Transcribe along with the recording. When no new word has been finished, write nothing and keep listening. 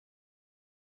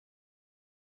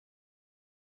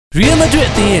Real Madrid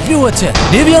的六个钱，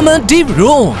那边们 deep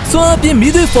room，所以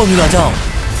面对 formula 上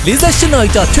，28နာရီ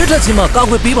ကြာထွေးထွက်ခြင်းမှာကာ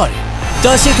ကွယ်ပေးပါတယ်။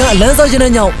ကြာရှည်ခံလမ်းစားရ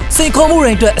တဲ့ညောင်စိန်ခေါ်မှု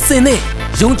တွေအတွက်အစင်နဲ့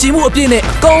ယုံကြည်မှုအပြည့်နဲ့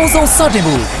အကောင်းဆုံးစတင်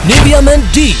ဖို့ Nivea Man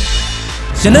Deep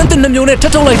ရနန်းတင်နှမျိုးနဲ့ထ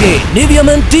ပ်ထုတ်လိုက်တဲ့ Nivea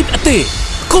Man Deep အသစ်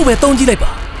အခုပဲသုံးကြည့်လိုက်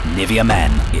ပါ Nivea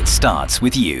Man, it starts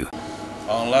with you.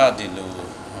 အောင်လာဒီလို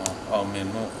အောင်မြင်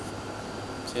မှု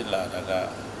ဖြစ်လာတာက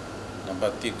နံပါ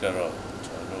တ်1ကတော့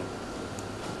ကျွန်တော်တို့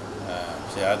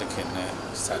ဖျားသခင်နဲ့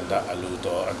စန္ဒအလို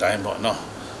တော်အတိုင်းပေါ့နော်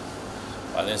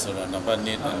။ဘာလဲဆိုတော့နံပါတ်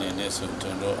2အနေနဲ့ဆိုကျွ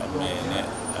န်တော်အမေနဲ့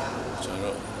ကျွန်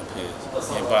တော်အဖေ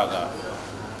ဒီဘာက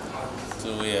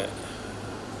သူ့ရဲ့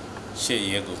ရှေ့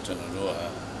ရဲကိုကျွန်တော်တို့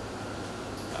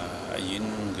အရင်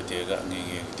ကတည်းကငယ်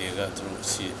ငယ်တည်းကသူတို့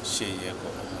ရှေ့ရဲ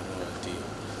ကိုကျွန်တော်တို့ဒီ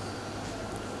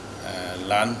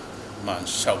လမ်းမှ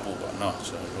ရှောက်ဖို့ပေါ့နော်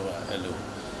ကျွန်တော်တို့အဲ့လို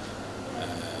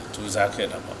စူးစမ်းခဲ့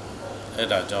တာပေါ့အဲ့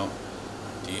ဒါကြောင့်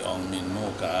ဒီအောင်မြင်မှု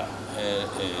ကအ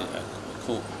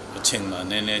ခုအချိန်မှ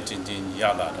နည်းနည်းချင်းချင်းရ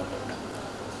လာတော့ပေါ့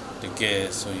တကယ်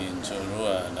ဆိုရင်ကျွန်တော်တို့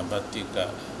ကနံပါတ်1က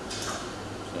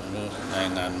ကျွန်တော်နို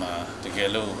င်ငံမှာတကယ်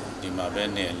လို့ဒီမှာပဲ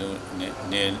နေ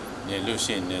လို့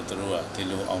ရှိရင်လည်းသူတို့ကဒီ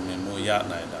လိုအောင်မြင်မှုရ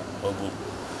နိုင်တာမဟုတ်ဘူး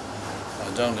။အဲ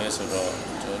ကြောင့်လည်းဆိုတော့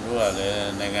ကျွန်တော်တို့ကလည်း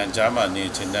နိုင်ငံခြားမှာနေ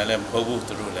ချင်တယ်လည်းမဟုတ်ဘူး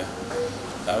သူတို့လည်း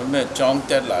ဒါပေမဲ့ကြောင်း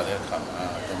တက်လာတဲ့အခါမှာ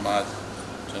ဒီမှာ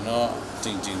ကျွန်တော်จ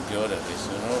ริงๆပြောတယ်လေ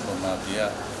ကျွန်တော်ဗမာပြည်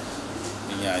ကပ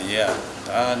ညာရေးက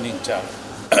ဒါနင်းကြ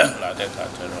လာတဲ့အခါ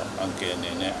ကျတော့အန်ကယ်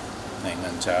နေနဲ့နိုင်ငံ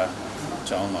ခြား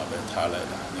ကျောင်းမှာပဲထားလိုက်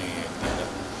တာနေတယ်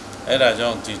အဲ့ဒါကြော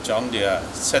င့်ဒီကျောင်းတွေက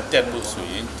ဆက်တက်လို့ဆို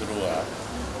ရင်သူတို့က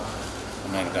အ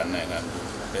မေရိကန်နိုင်ငံကို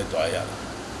ပဲတွားရတယ်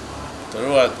သူ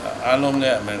တို့ကအားလုံးလ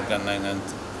ည်းအမေရိကန်နိုင်ငံ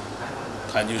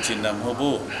ခံယူချင်တယ်မဟုတ်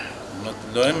ဘူး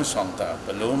လွယ်မဆောင်တာဘ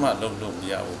လို့မှလုပ်လို့မ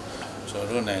ရဘူးကျွန်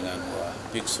တော်နိုင်ငံက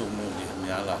ဘစ်ဆူမှုတွေ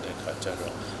များလာတဲ့ခါကျ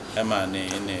တော့အမှန်နေ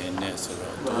ဆို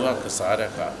တော့သူကကစားတဲ့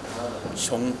အခါ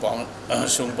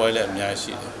ရှုံးပွဲလည်းအများ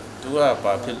ရှိတယ်သူက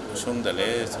ဘာဖြစ်ရှုံးတယ်လဲ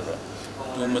ဆိုတော့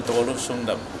သူမတော်လို့ရှုံးတ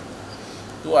ယ်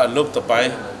သူကလုတ်တပို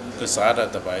င်းကစား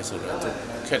တဲ့ပိုင်းဆိုတော့သူ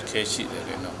ခက်ခဲရှိတယ်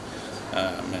လေနော်အ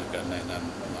မေရိကန်နိုင်ငံ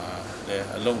မှာလည်း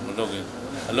အလုံးမလုပ်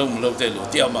တဲ့လူ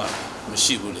တယောက်မှမ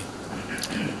ရှိဘူးလေ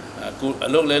အခုအ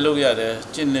လုပ်လည်းလုပ်ရတယ်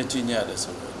ကျင့်လည်းကျင့်ရတယ်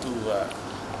ဆိုတော့သူ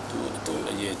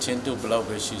အရေးချင်းသူဘလောက်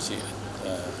ပဲရှိ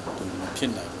သူဖြ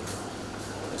စ်နိုင်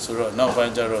ဘူးဆိုတော့နောက်ပို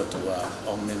င်းကျတော့သူက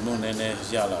အောင်မြင်မှုနည်းနည်း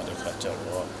ရလာတဲ့ခါကျ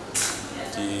တော့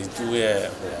ဒီသူရဲ့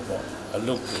အ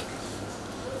လုပ်ကို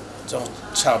ကြောင့်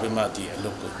ချပေးမှဒီအလု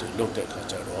ပ်ကိုသူလုပ်တဲ့ခါ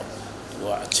ကျတော့သူက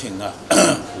အချင်းက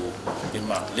ဒီ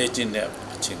မှာလေ့ကျင့်တဲ့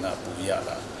အချင်းကပူရ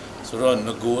လာဆိုတော့င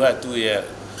ကိုကသူ့ရဲ့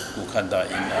ကိုခန္ဓာ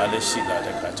အင်အားလေးရှိလာ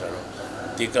တဲ့ခါကျတော့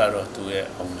ဒီကတော့သူရဲ့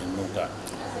အောင်မြင်မှုက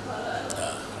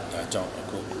ဒါကြောင့်အ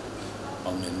ခု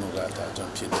အောင်မြင်မှုကဒါကြော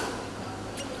င့်ဖြစ်တယ်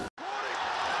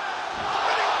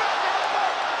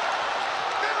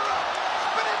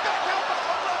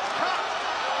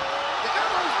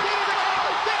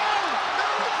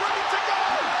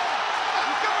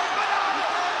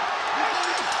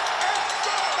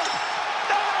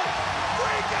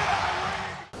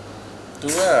သူ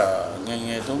ကင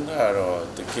ယ်တုန်းကတော့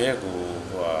တကယ်ကို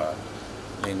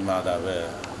လင်မာတာပဲ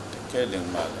တကယ်လင်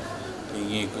မာတယ်ဒီ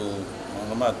ကြီးကို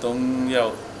မမ3ယော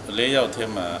က်4ယောက်ထဲ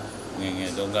မှာင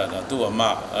ယ်တုန်းကတော့သူ့အမ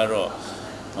အဲ့တော့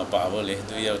မပါဘူးလေ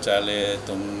သူယောက်ျားလေး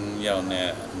3ယောက်နဲ့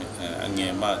အင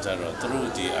ယ်မကျတော့သူတို့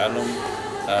ဒီအလုံး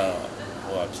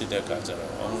ဖြစ်တဲ့ကကျ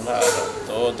တော့အောင်လာ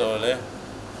တော့တော်လဲ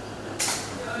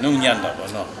နှုံညံ့တာ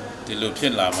ပေါ့နော်ဒီလိုဖြ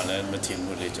စ်လာမှလည်းမထင်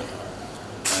ဘူးလေကျွန်တော်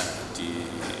ဒီ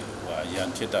ရန်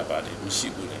ဖြစ်တာပါတယ်မရှိ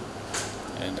ဘူးလေ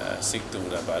အဲ့ဒါစိတ်တူ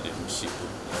တာပါတယ်မရှိ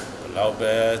ဘူးဘလောက်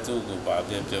ပဲသူ့ကိုပါ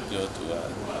ပြောသူက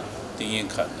တင်းရင်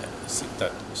ခတ်တယ်စိတ်တ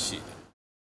တ်ရှိ